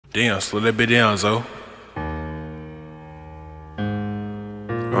Damn, slow that bit down, Zo.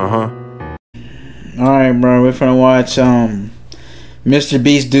 Alright, bro, we're finna watch Mr.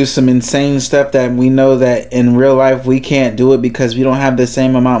 Beast do some insane stuff that we know that in real life we can't do it because we don't have the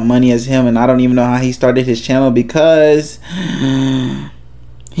same amount of money as him, and I don't even know how he started his channel because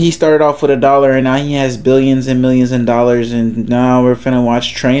he started off with $1 and now he has billions and millions of dollars, and now we're finna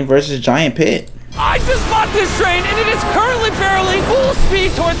watch Train versus Giant Pit. I just bought this train and it is currently barreling full speed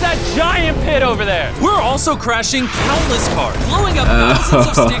towards that giant pit over there. We're also crashing countless cars, blowing up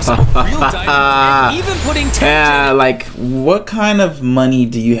thousands of sticks of real diamonds, and even putting like, what kind of money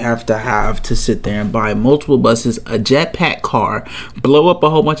do you have to sit there and buy multiple buses, a jetpack car, blow up a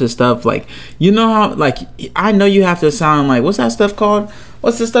whole bunch of stuff? Like, you know how, like, I know you have to sign, like, what's that stuff called?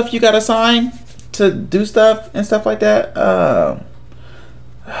 What's the stuff you gotta sign to do stuff and stuff like that?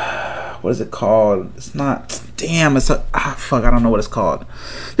 What is it called? It's not. Damn, it's a. Fuck, I don't know what it's called.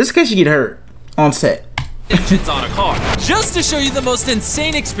 Just in case you get hurt on set. Engines on a car, just to show you the most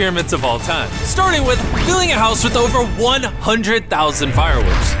insane experiments of all time. Starting with filling a house with over 100,000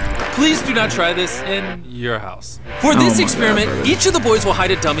 fireworks. Please do not try this in your house. For this experiment, each of the boys will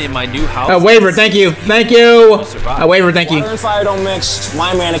hide a dummy in my new house. A waiver, thank you. Thank you. A waiver, thank you. Water and fire don't mix.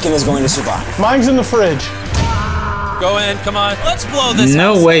 My mannequin is going to survive. Mine's in the fridge. Go in, come on. Let's blow this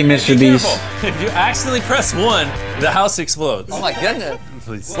house. No way, Mr. Beast. If you accidentally press 1, the house explodes. Oh my goodness.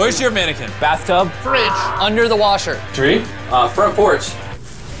 Please. Where's your mannequin? Bathtub. Fridge. Under the washer. Tree? Front porch.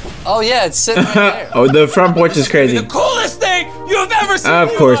 Oh yeah, it's sitting right there. Oh, the front porch is crazy. The coolest thing you've ever seen.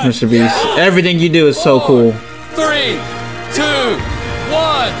 Of course, Mr. Beast. Everything you do is so cool. 3, 2, 1.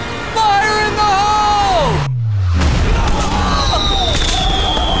 Fire in the hole!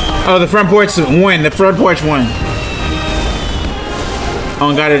 Oh, the front porch won. The front porch won.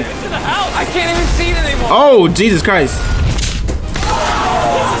 Oh, got it. I can't even see it anymore. Oh, Jesus Christ.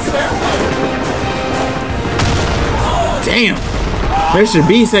 Damn. Mr.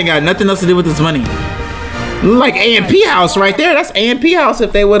 Beast ain't got nothing else to do with this money. Like A&P house right there. That's A&P house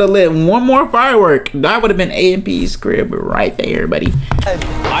if they would have lit one more firework. That would have been A&P's crib right there, buddy.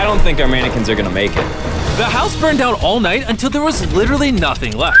 I don't think our mannequins are gonna make it. The house burned down all night until there was literally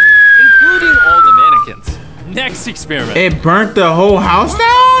nothing left, including all the mannequins. Next experiment. It burnt the whole house down?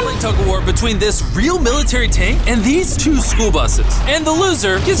 Tug of war between this real military tank and these 2 school buses. And the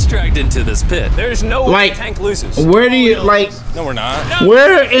loser gets dragged into this pit. There's no way the tank loses. Where do you, like... No, we're not.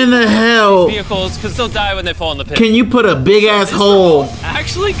 Where in the hell... Vehicles, because they'll die when they fall in the pit. Can you put a big-ass hole?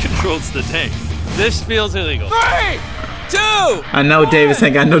 Actually controls the tank. This feels illegal. 3, 2... I know Davis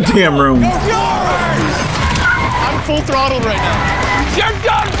ain't got no damn room. I'm full throttled right now. You're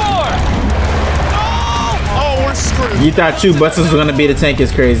done for! Oh, we're screwed. You thought 2 buses were gonna beat a tank is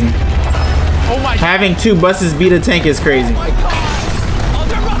crazy. Oh my God. Having 2 buses beat a tank is crazy. Oh my God. Oh,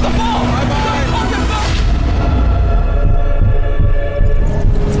 they're about to fall.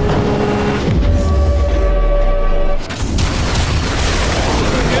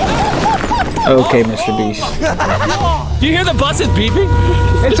 Okay, Mr. Beast. Do you hear the buses beeping?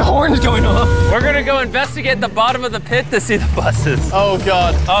 Its horns going off. We're gonna go investigate the bottom of the pit to see the buses. Oh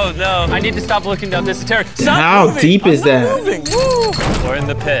God. Oh no, I need to stop looking down. This is terrible. Stop How moving. deep is that? We're in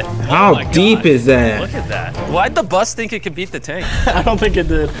the pit. How deep is that? Look at that. Why'd the bus think it could beat the tank? I don't think it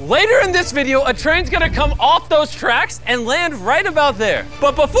did. Later in this video, a train's gonna come off those tracks and land right about there.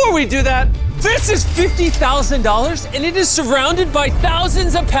 But before we do that, this is $50,000 and it is surrounded by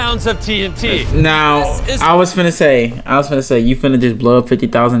thousands of pounds of TNT. Now, I was finna say, you finna just blow up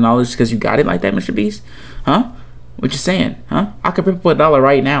 $50,000 because you got it like that, Mr. Beast? Huh? What you saying? Huh? I could rip up $1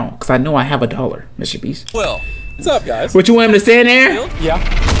 right now because I know I have $1, Mr. Beast. Well, what's up, guys? What you want him to stand there? Yeah.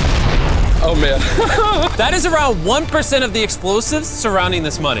 Oh man. That is around 1% of the explosives surrounding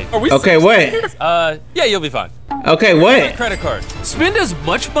this money. Are we okay, what? Yeah, you'll be fine. Okay, what? Credit card. Spend as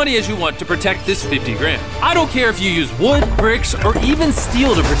much money as you want to protect this 50 grand. I don't care if you use wood, bricks, or even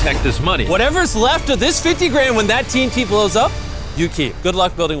steel to protect this money. Whatever's left of this 50 grand when that TNT blows up, you keep. Good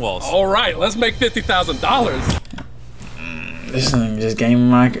luck building walls. All right, let's make $50,000. This thing just gave me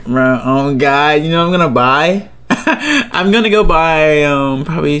my, oh God, you know what I'm gonna buy? I'm gonna go buy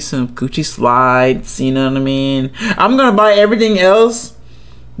probably some Gucci slides, you know what I mean? I'm gonna buy everything else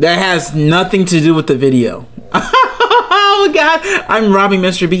that has nothing to do with the video. Oh God, I'm robbing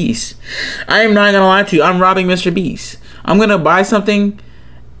Mr. Beast. I am not gonna lie to you, I'm robbing Mr. Beast. I'm gonna buy something,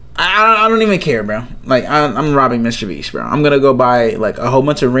 I don't even care, bro. Like, I'm robbing Mr. Beast, bro. I'm gonna go buy like a whole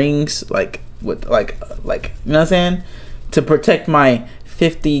bunch of rings, like, with like, you know what I'm saying? To protect my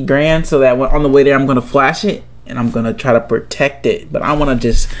 50 grand so that when on the way there I'm gonna flash it and I'm gonna try to protect it. But I want to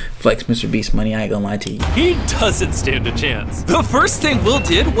just flex Mr. Beast money. I ain't gonna lie to you. He doesn't stand a chance. The first thing Will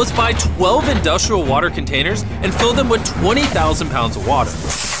did was buy 12 industrial water containers and fill them with 20,000 pounds of water.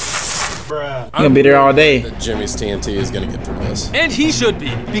 You're gonna be there all day. Jimmy's TNT is gonna get through this. And he should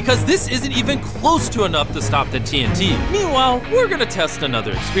be, because this isn't even close to enough to stop the TNT. Meanwhile, we're gonna test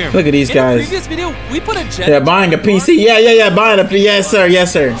another experiment. Look at these guys. In the previous video, we put a jet. Yeah, buying a PC. Yeah, buying a PC. Yes, sir.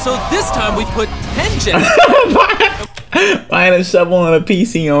 Yes, sir. So this time we put 10 jets. Buying a shovel on a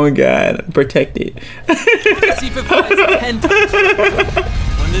PC. Oh God, protect it. See if it flies 10 times.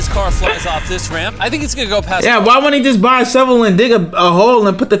 When this car flies off this ramp, I think it's gonna go past. Yeah, why wouldn't he just buy a shovel and dig a hole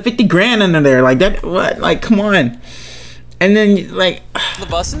and put the 50 grand under there like that? What? Like, come on. And then like the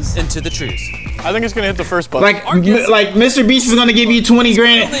buses into the trees. I think it's gonna hit the first bus. Like Mr. Beast is gonna give you 20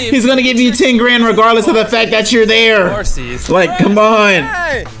 grand. He's gonna give you 10 grand regardless of the fact that you're there. Like, come on.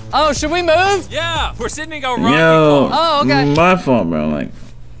 Hey. Oh, should we move? Yeah, we're sitting in our rocky Yo, car. Oh, okay. My fault, bro. Like,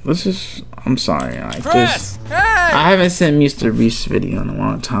 let's just. I'm sorry. Like, Chris, hey. I haven't seen Mr. Beast's video in a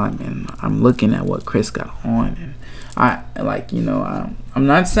long time, and I'm looking at what Chris got on, and I'm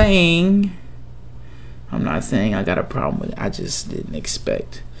not saying I got a problem with it. I just didn't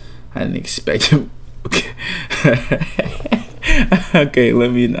expect. I didn't expect him. Okay. Okay,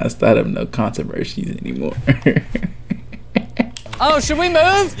 let me not start up no controversies anymore. Oh, should we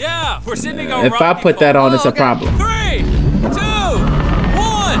move? Yeah, we're sitting in our If I put that on, it's a problem. 3, 2, 1,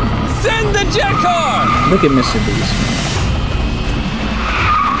 send the jet car! Look at Mr. Beast.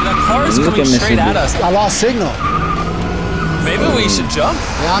 The car is Look coming at Mr. straight at Beast. us. I lost signal. Maybe we should jump.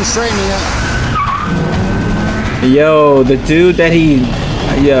 Yeah, I'm straightening it. Yo, the dude that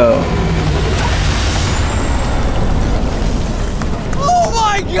yo. Oh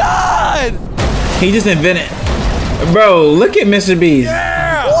my God! He just invented. Bro, look at Mr. Beast.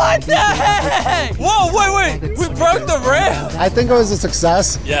 Yeah! What the heck? Whoa, wait. We broke the ramp. I think it was a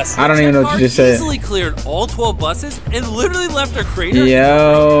success. Yes. I don't even know what you just said. Easily cleared all 12 buses and literally left a crater. I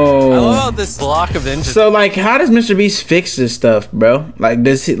Yo. love how this block of engine. So, like, how does Mr. Beast fix this stuff, bro? Like,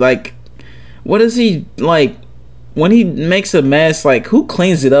 does he, like, what does he, like, when he makes a mess, like, who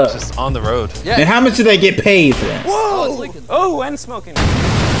cleans it up? Just on the road. Yeah. And how much do they get paid for that? Whoa! Oh, and smoking.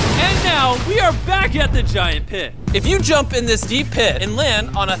 And now we are back at the giant pit. If you jump in this deep pit and land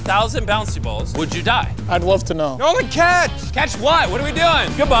on 1,000 bouncy balls, would you die? I'd love to know. Only catch. Catch what? What are we doing?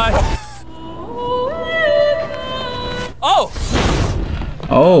 Goodbye. Oh!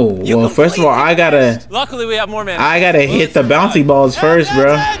 Oh, well, first of all, I gotta Luckily, we have more man. hit the bouncy balls first,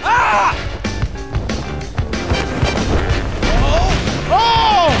 bro.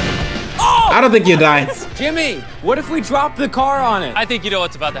 I don't think you die. Jimmy, what if we drop the car on it? I think you know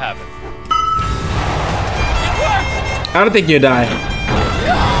what's about to happen. I don't think you die.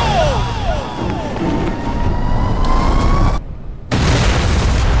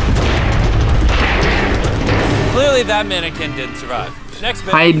 Clearly, that mannequin didn't survive. Next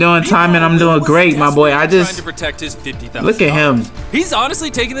How you doing, Timon? I'm doing great, my boy. I trying just to protect his $50,000. look at him. He's honestly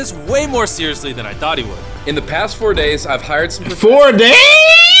taking this way more seriously than I thought he would. In the past 4 days, I've hired some 4 days.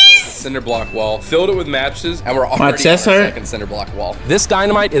 cinder block wall, filled it with matches, and we're already chest on our hurt? second cinder block wall. This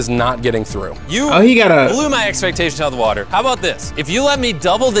dynamite is not getting through. You He got a. blew my expectations out of the water. How about this? If you let me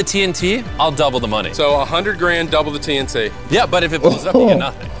double the TNT, I'll double the money. So 100 grand, double the TNT. Yeah, but if it blows up, you get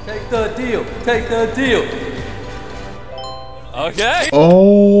nothing. Take the deal. Take the deal. Okay.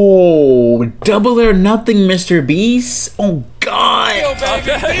 Oh, double or nothing, Mr. Beast. Oh God.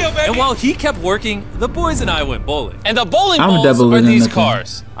 Okay. And while he kept working, the boys and I went bowling. And the bowling I'm balls doubling are these nothing.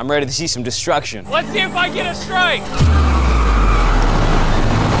 cars. I'm ready to see some destruction. Let's see if I get a strike.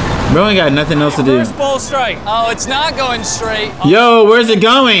 Bro ain't got nothing else to do. First bowl strike. Oh, it's not going straight. Yo, where's it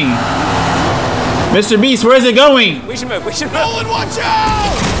going? Mr. Beast, where's it going? We should move. We should move. Nolan, watch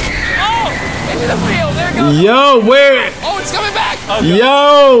out! Oh, into the field. There it goes. Yo, where? Oh, it's coming back.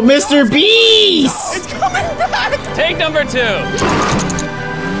 Yo, Mr. Beast! It's coming back. Take number 2.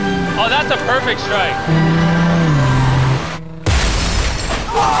 Oh, that's a perfect strike.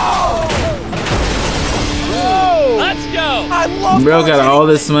 Whoa. Let's go. I love Bro got all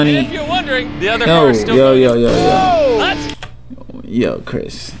this And money. if you're wondering, the other Yo, car is still yo, going. yo, yo, yo. Let's Yo,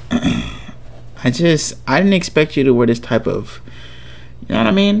 Chris. I didn't expect you to wear this type of, you know what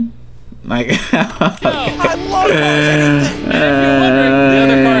I mean? Like, go. I love it. And if you're wondering, the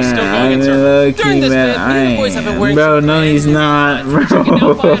other car is still going in circles. During this bit, many of the boys have been wearing bro, some no, brand he's new not, Check it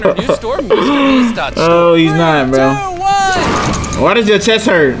out by our bro. new store, MrBeast.store. Oh, he's not, bro. 2, 1. Why does your chest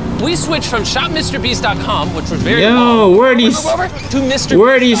hurt? We switched from shopmrbeast.com, which was very Yo, long, where are these? over to Mr.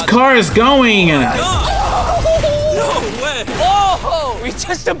 Where are these cars going? No way. Oh, we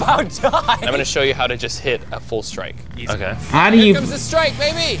just about died. I'm gonna show you how to just hit a full strike. Easy. Okay. How do you? Here comes the strike,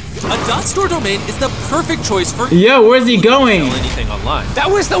 baby. A dot store domain is the perfect choice for Yo, where's he going? sell anything online. That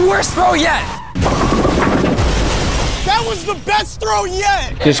was the worst throw yet. That was the best throw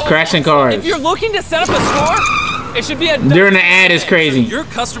yet. Just crashing cars. If you're looking to set up a store, it should be a During the ad is crazy. Your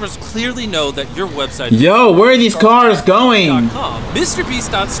customers clearly know that your website Yo, where are these cars going?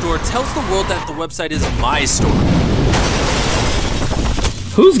 MrBeast.store tells the world that the website is my store.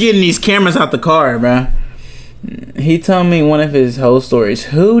 Who's getting these cameras out the car, bruh? He told me one of his whole stories.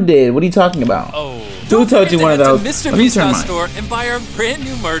 Who did? What are you talking about? Oh. Who told you one of those? MrBeast.store and buy our brand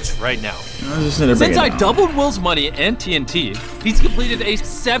new merch right now. Since I doubled Will's money and TNT, he's completed a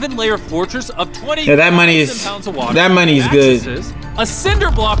 7-layer fortress of 20,000 Yeah, that money is pounds of water. that money is good. A cinder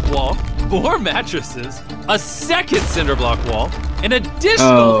block wall, 4 mattresses, a second cinder block wall, an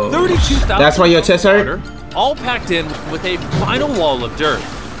additional 32,000. That's why your chest hurt? All packed in with a final wall of dirt.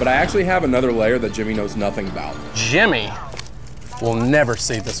 But I actually have another layer that Jimmy knows nothing about. Jimmy will never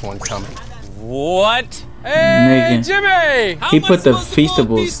see this one coming. What? Hey, Jimmy! He put the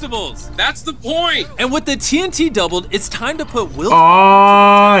Feastables. That's the point. And with the TNT doubled, it's time to put Will. Oh,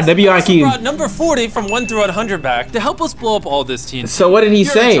 Brought WIQ. number 40 from 1 through 100 back to help us blow up all this TNT. So what did he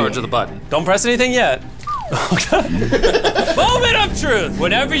You're say? in charge of the button. Don't press anything yet. Moment of truth.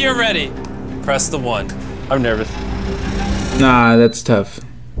 Whenever you're ready, press the 1. I'm nervous. Nah, that's tough.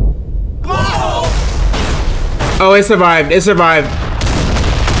 Oh, it survived. It survived.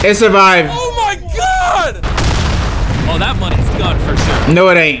 It survived. Oh my God! Oh, that money's gone for sure. No,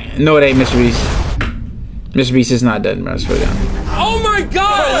 it ain't. No, it ain't, Mr. Beast. Mr. Beast is not dead, bro. Let's put it down. Oh my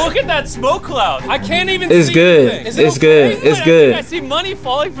God! Look at that smoke cloud. I can't even It's see good. anything. It's good. It's good. I see money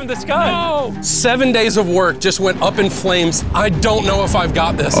falling from the sky. No. 7 days of work just went up in flames. I don't know if I've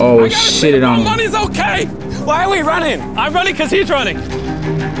got this. Oh, shit it on me. Money's okay. Why are we running? I'm running because he's running.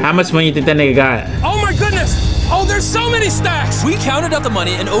 How much money you think that nigga got? Oh my goodness. Oh, there's so many stacks. We counted up the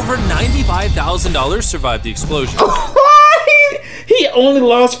money and over $95,000 survived the explosion. He only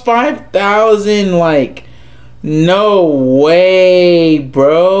lost 5,000. Like, no way,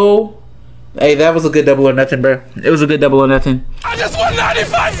 bro. Hey, that was a good double or nothing, bro. It was a good double or nothing. I just won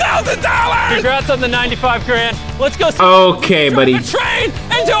 $95,000. Congrats on the 95 grand. Let's go. Okay, buddy. Train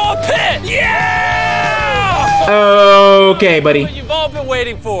into a pit. Yeah! Okay, buddy. What you've all been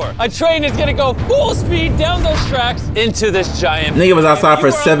waiting for. A train is gonna go full speed down those tracks into this giant. Nigga was outside for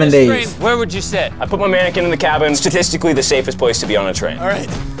 7 days. Where would you sit? I put my mannequin in the cabin. Statistically, the safest place to be on a train. All right,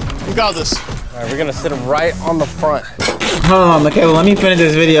 we got this. All right, we're gonna sit him right on the front. Hold on, Michaela, let me finish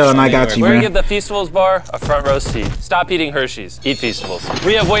this video and I got you, We're gonna bro. give the Feastables bar a front row seat. Stop eating Hershey's. Eat Feastables.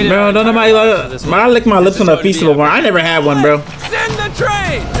 We have waited. Bro, don't nobody I lick my lips on a Feastable bar. I never had one, bro. Send the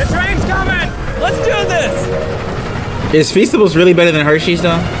train! The train's coming! Let's do this! Is Feastables really better than Hershey's,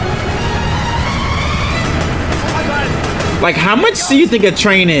 though? Like, how much do you think a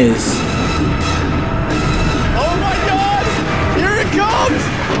train is? Oh my God! Here it comes!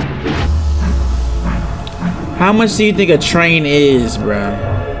 How much do you think a train is, bro?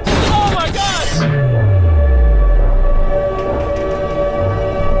 Oh my gosh!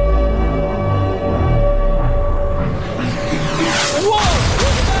 Whoa!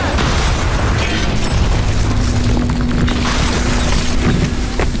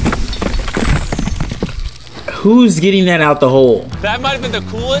 Who's getting that out the hole? That might have been the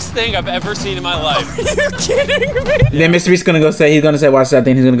coolest thing I've ever seen in my life. Are you kidding me? Then Mr. Beast's gonna go say, he's gonna say, watch that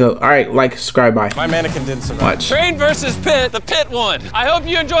thing. He's gonna go, all right, like, subscribe, bye. My mannequin didn't survive. Watch. Train versus pit. The pit won. I hope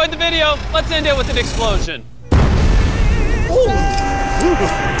you enjoyed the video. Let's end it with an explosion. That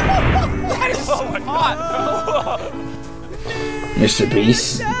is so hot. Mr.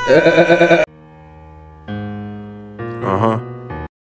 Beast. Uh-huh.